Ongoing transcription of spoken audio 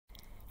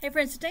Hey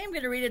friends, today I'm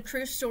going to read a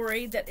true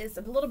story that is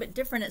a little bit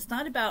different. It's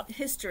not about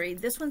history.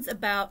 This one's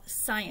about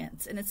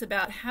science, and it's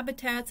about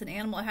habitats and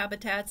animal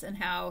habitats and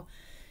how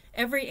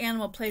every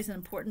animal plays an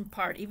important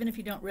part, even if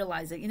you don't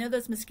realize it. You know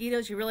those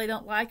mosquitoes you really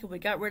don't like? If we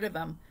got rid of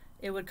them,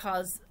 it would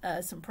cause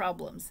some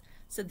problems.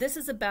 So this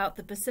is about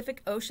the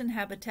Pacific Ocean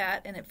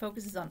habitat, and it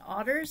focuses on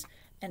otters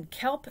and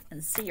kelp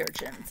and sea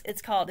urchins.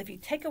 It's called If You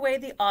Take Away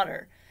the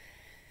Otter.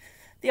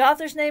 The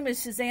author's name is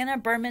Susannah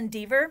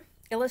Buhrman-Deever,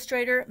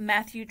 illustrator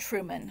Matthew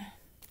Trueman.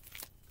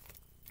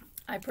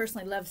 I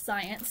personally love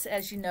science,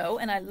 as you know,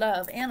 and I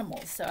love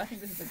animals, so I think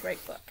this is a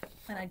great book.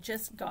 And I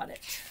just got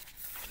it.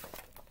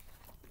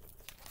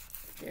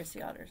 There's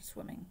the otter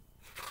swimming.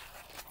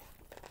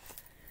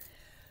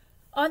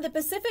 On the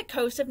Pacific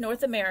coast of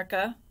North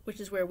America, which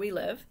is where we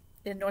live,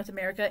 in North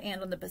America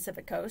and on the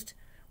Pacific coast,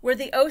 where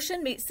the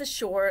ocean meets the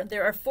shore,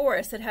 there are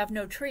forests that have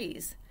no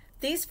trees.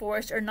 These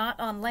forests are not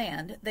on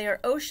land. They are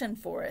ocean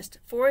forest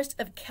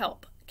of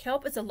kelp.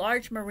 Kelp is a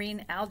large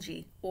marine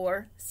algae,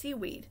 or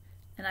seaweed.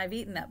 And I've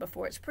eaten that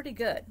before. It's pretty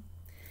good.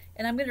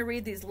 And I'm going to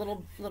read these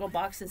little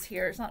boxes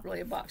here. It's not really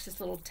a box, just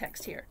a little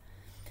text here.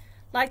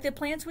 Like the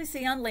plants we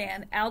see on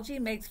land, algae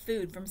makes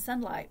food from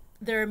sunlight.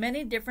 There are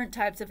many different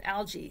types of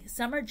algae.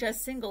 Some are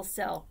just single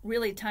cell,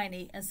 really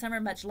tiny, and some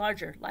are much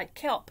larger, like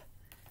kelp.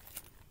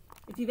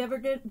 If you've ever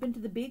been to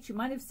the beach, you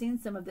might have seen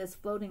some of this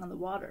floating on the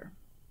water.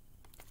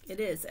 It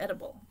is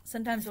edible.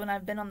 Sometimes when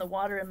I've been on the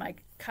water in my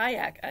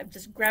kayak, I've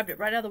just grabbed it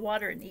right out of the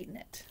water and eaten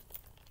it.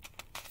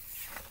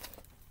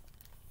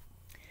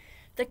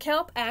 The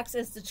kelp acts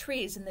as the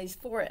trees in these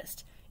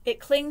forests. It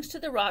clings to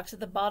the rocks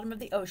at the bottom of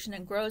the ocean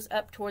and grows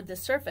up toward the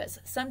surface,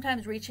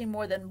 sometimes reaching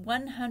more than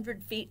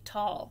 100 feet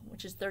tall,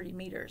 which is 30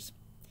 meters.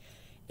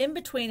 In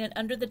between and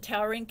under the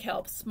towering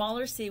kelp,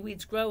 smaller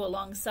seaweeds grow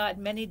alongside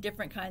many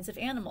different kinds of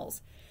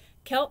animals.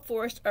 Kelp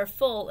forests are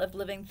full of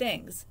living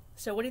things.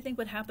 So what do you think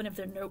would happen if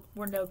there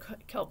were no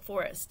kelp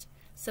forest?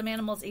 Some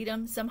animals eat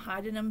them, some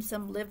hide in them,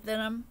 some live in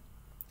them.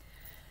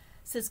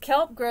 It says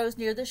kelp grows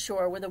near the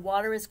shore where the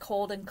water is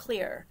cold and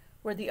clear,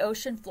 where the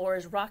ocean floor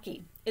is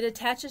rocky. It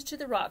attaches to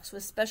the rocks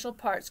with special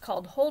parts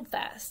called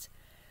holdfast,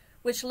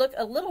 which look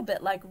a little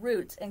bit like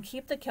roots and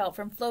keep the kelp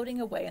from floating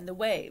away in the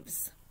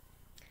waves.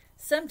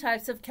 Some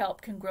types of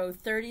kelp can grow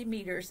 30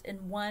 centimeters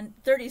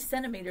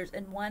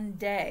in one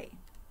day.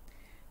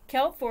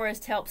 Kelp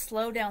forest helps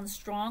slow down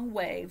strong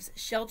waves,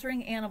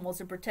 sheltering animals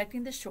and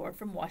protecting the shore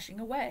from washing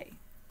away.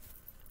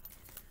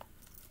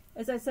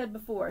 As I said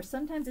before,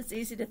 sometimes it's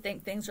easy to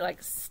think things are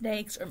like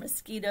snakes or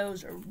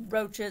mosquitoes or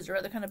roaches or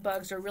other kind of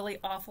bugs are really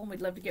awful and we'd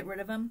love to get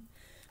rid of them.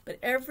 But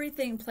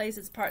everything plays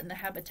its part in the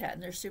habitat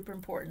and they're super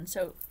important.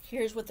 So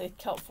here's what the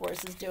kelp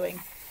forest is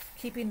doing.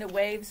 Keeping the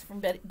waves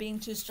from being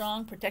too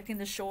strong, protecting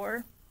the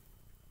shore.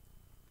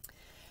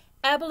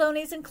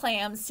 Abalones and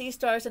clams, sea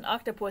stars and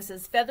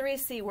octopuses, feathery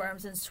sea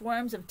worms, and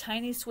swarms of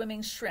tiny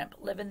swimming shrimp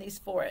live in these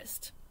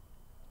forests.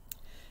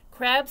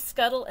 Crabs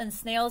scuttle and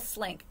snails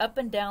slink up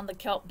and down the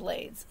kelp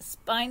blades.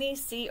 Spiny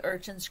sea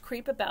urchins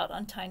creep about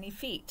on tiny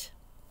feet.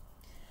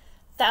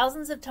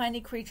 Thousands of tiny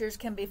creatures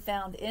can be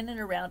found in and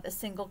around a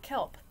single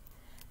kelp.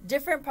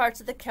 Different parts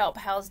of the kelp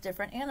house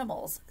different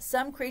animals.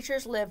 Some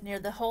creatures live near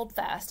the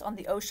holdfast on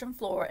the ocean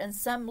floor, and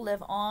some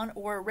live on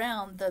or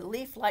around the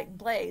leaf-like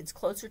blades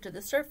closer to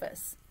the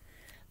surface.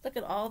 Look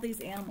at all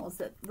these animals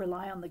that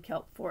rely on the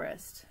kelp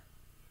forest.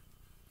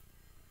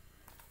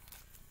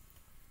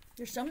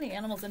 There's so many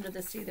animals under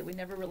the sea that we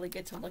never really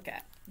get to look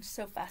at. It's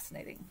so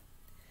fascinating.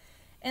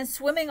 And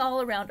swimming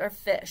all around are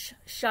fish.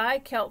 Shy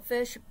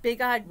kelpfish,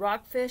 big-eyed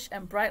rockfish,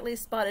 and brightly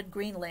spotted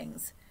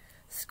greenlings.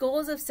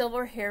 Schools of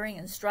silver herring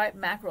and striped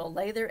mackerel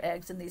lay their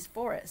eggs in these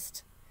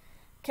forests.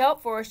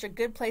 Kelp forests are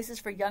good places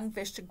for young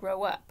fish to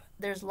grow up.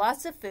 There's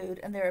lots of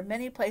food, and there are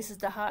many places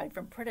to hide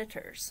from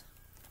predators.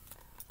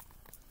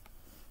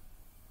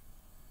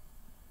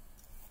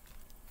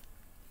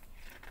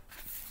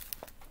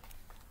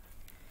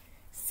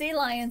 Sea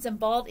lions and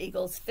bald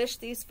eagles fish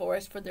these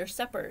forests for their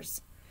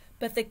suppers.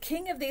 But the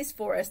king of these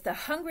forests, the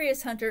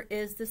hungriest hunter,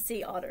 is the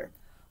sea otter.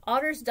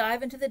 Otters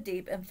dive into the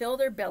deep and fill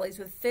their bellies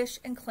with fish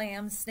and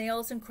clams,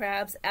 snails and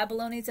crabs,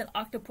 abalones and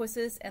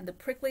octopuses, and the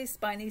prickly,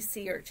 spiny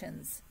sea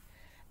urchins.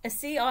 A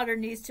sea otter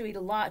needs to eat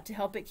a lot to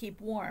help it keep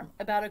warm,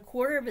 about a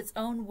quarter of its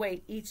own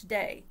weight each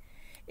day.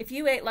 If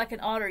you ate like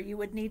an otter, you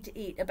would need to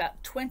eat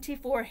about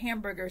 24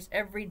 hamburgers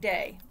every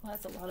day. Well,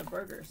 that's a lot of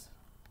burgers.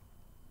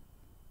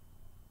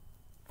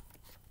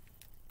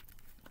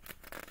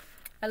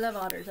 I love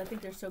otters. I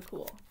think they're so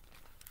cool.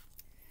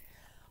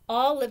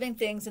 All living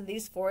things in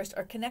these forests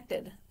are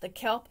connected. The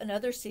kelp and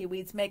other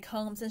seaweeds make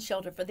homes and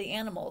shelter for the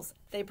animals.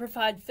 They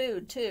provide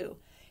food, too.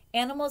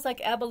 Animals like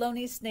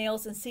abalones,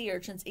 snails, and sea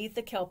urchins eat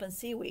the kelp and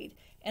seaweed,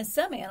 and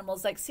some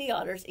animals like sea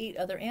otters eat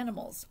other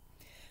animals.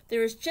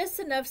 There is just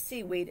enough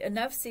seaweed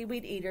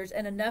eaters,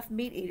 and enough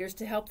meat eaters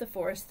to help the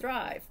forest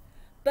thrive.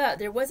 But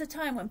there was a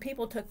time when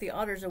people took the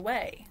otters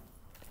away.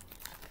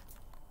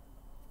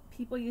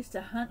 People used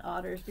to hunt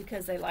otters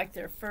because they liked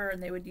their fur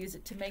and they would use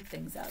it to make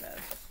things out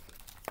of.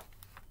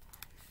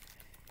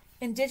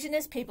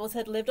 Indigenous peoples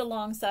had lived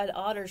alongside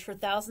otters for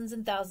thousands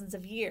and thousands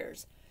of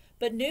years.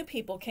 But new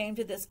people came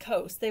to this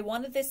coast. They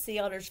wanted the sea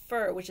otter's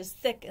fur, which is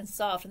thick and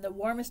soft and the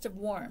warmest of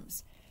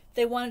warms.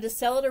 They wanted to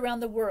sell it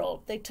around the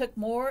world. They took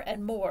more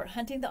and more,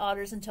 hunting the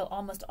otters until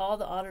almost all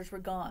the otters were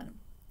gone.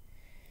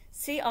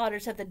 Sea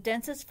otters have the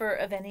densest fur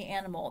of any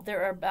animal.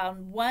 There are about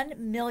 1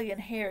 million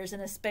hairs in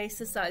a space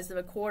the size of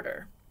a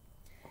quarter.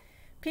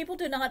 People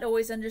do not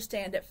always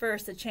understand at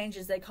first the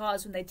changes they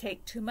cause when they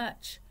take too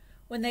much.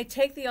 When they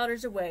take the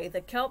otters away,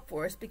 the kelp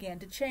forest began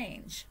to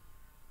change.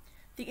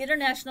 The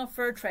international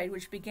fur trade,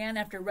 which began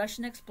after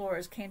Russian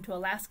explorers came to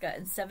Alaska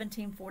in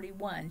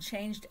 1741,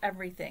 changed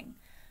everything.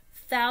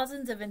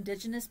 Thousands of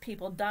indigenous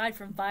people died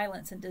from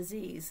violence and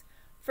disease.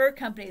 Fur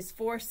companies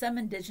forced some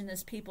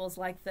indigenous peoples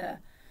like the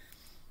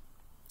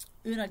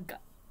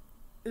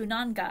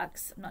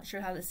Unangaks, I'm not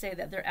sure how to say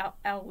that, they're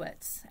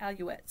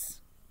Alouettes,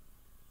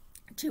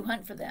 to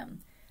hunt for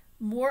them.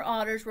 More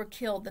otters were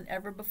killed than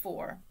ever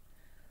before.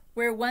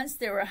 Where once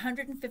there were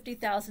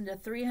 150,000 to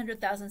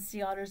 300,000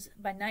 sea otters,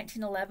 by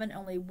 1911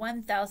 only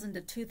 1,000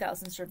 to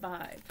 2,000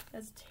 survived.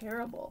 That's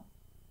terrible.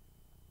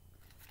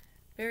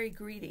 Very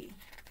greedy.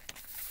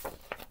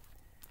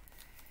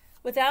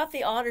 Without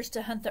the otters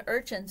to hunt the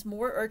urchins,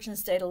 more urchins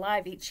stayed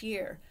alive each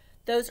year.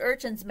 Those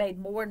urchins made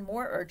more and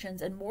more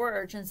urchins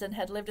than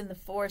had lived in the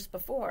forest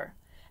before.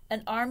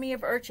 An army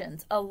of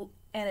urchins,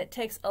 and it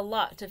takes a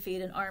lot to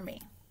feed an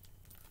army.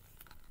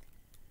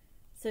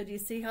 So do you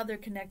see how they're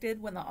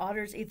connected? When the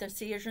otters eat the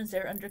sea urchins,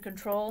 they're under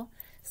control.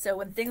 So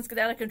when things get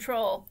out of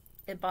control,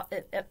 it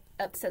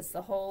upsets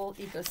the whole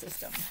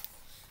ecosystem.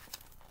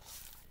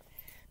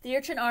 The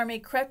urchin army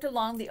crept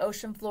along the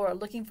ocean floor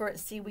looking for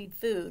its seaweed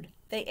food.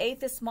 They ate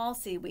the small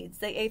seaweeds.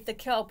 They ate the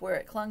kelp where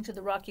it clung to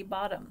the rocky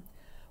bottom.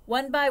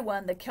 One by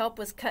one, the kelp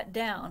was cut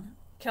down.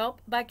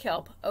 Kelp by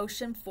kelp,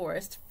 ocean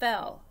forest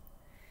fell.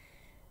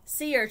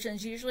 Sea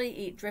urchins usually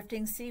eat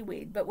drifting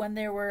seaweed, but when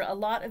there were a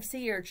lot of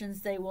sea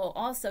urchins, they will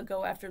also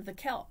go after the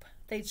kelp.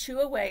 They chew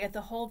away at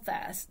the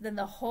holdfast, then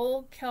the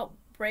whole kelp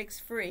breaks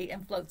free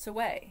and floats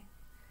away.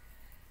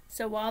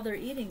 So while they're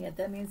eating it,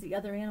 that means the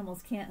other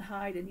animals can't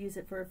hide and use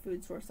it for a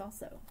food source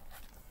also.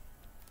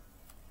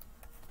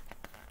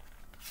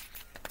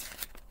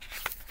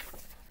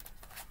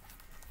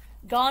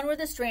 Gone were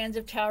the strands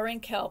of towering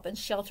kelp and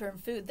shelter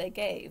and food they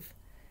gave.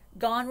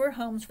 Gone were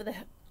homes for the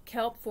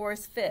kelp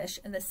forest fish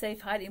and the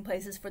safe hiding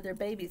places for their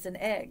babies and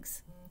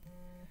eggs.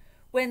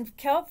 When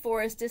kelp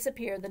forests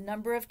disappear, the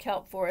number of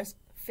kelp forest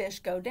fish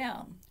go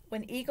down.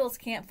 When eagles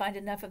can't find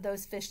enough of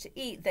those fish to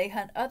eat, they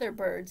hunt other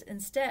birds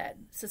instead.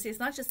 So see, it's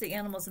not just the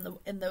animals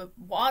in the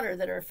water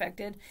that are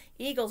affected.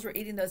 Eagles were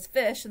eating those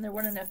fish, and there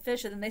weren't enough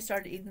fish, and then they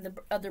started eating the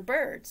other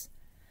birds.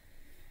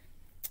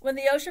 When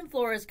the ocean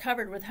floor is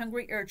covered with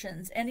hungry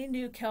urchins, any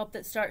new kelp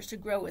that starts to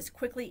grow is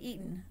quickly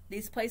eaten.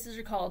 These places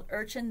are called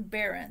urchin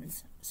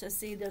barrens. So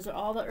see, those are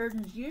all the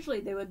urchins. Usually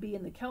they would be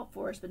in the kelp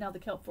forest, but now the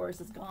kelp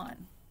forest is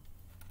gone.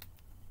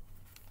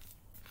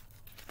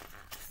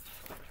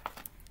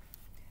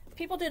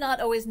 People do not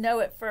always know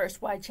at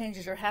first why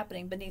changes are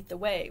happening beneath the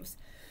waves,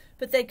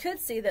 but they could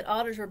see that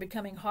otters were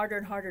becoming harder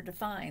and harder to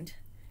find,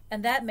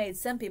 and that made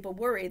some people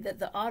worry that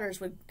the otters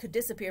could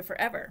disappear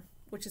forever,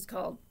 which is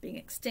called being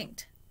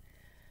extinct.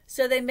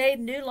 So they made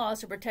new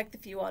laws to protect the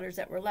few otters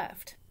that were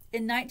left.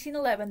 In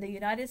 1911, the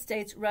United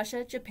States,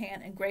 Russia,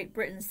 Japan, and Great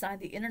Britain signed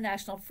the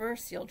International Fur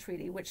Seal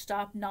Treaty, which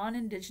stopped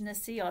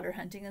non-indigenous sea otter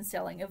hunting and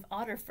selling of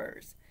otter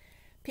furs.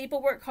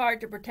 People worked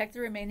hard to protect the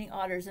remaining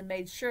otters and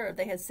made sure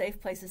they had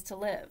safe places to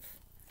live.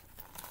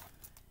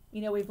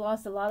 You know, we've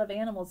lost a lot of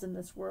animals in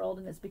this world,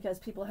 and it's because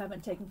people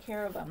haven't taken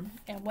care of them.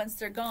 And once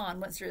they're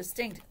gone, once they're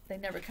extinct, they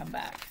never come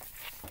back.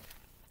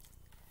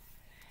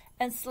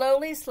 And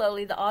slowly,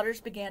 slowly, the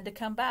otters began to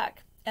come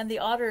back. And the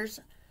otters,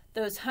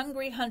 those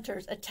hungry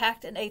hunters,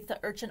 attacked and ate the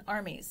urchin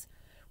armies.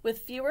 With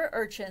fewer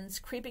urchins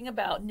creeping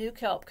about, new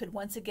kelp could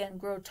once again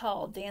grow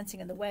tall, dancing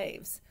in the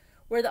waves.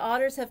 Where the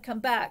otters have come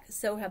back,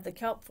 so have the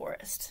kelp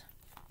forest.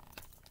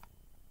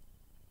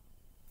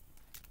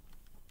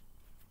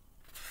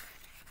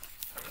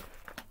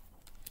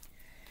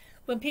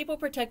 When people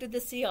protected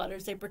the sea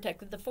otters, they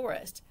protected the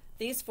forest.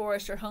 These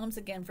forests are homes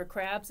again for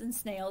crabs and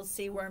snails,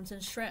 sea worms,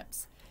 and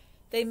shrimps.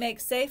 They make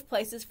safe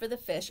places for the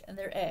fish and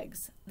their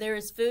eggs. There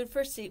is food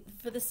for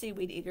the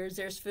seaweed eaters.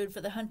 There's food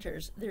for the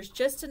hunters. There's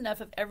just enough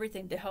of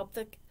everything to help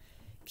the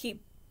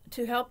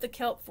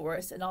kelp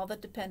forest and all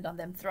that depend on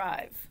them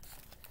thrive.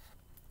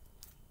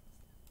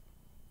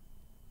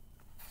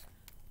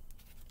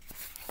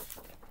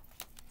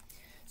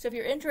 So if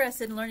you're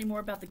interested in learning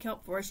more about the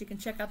kelp forest, you can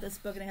check out this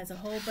book, and it has a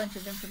whole bunch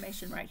of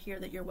information right here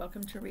that you're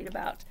welcome to read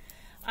about.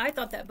 I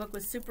thought that book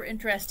was super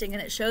interesting, and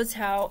it shows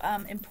how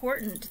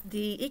important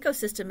the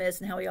ecosystem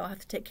is and how we all have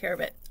to take care of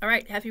it. All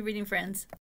right, happy reading, friends.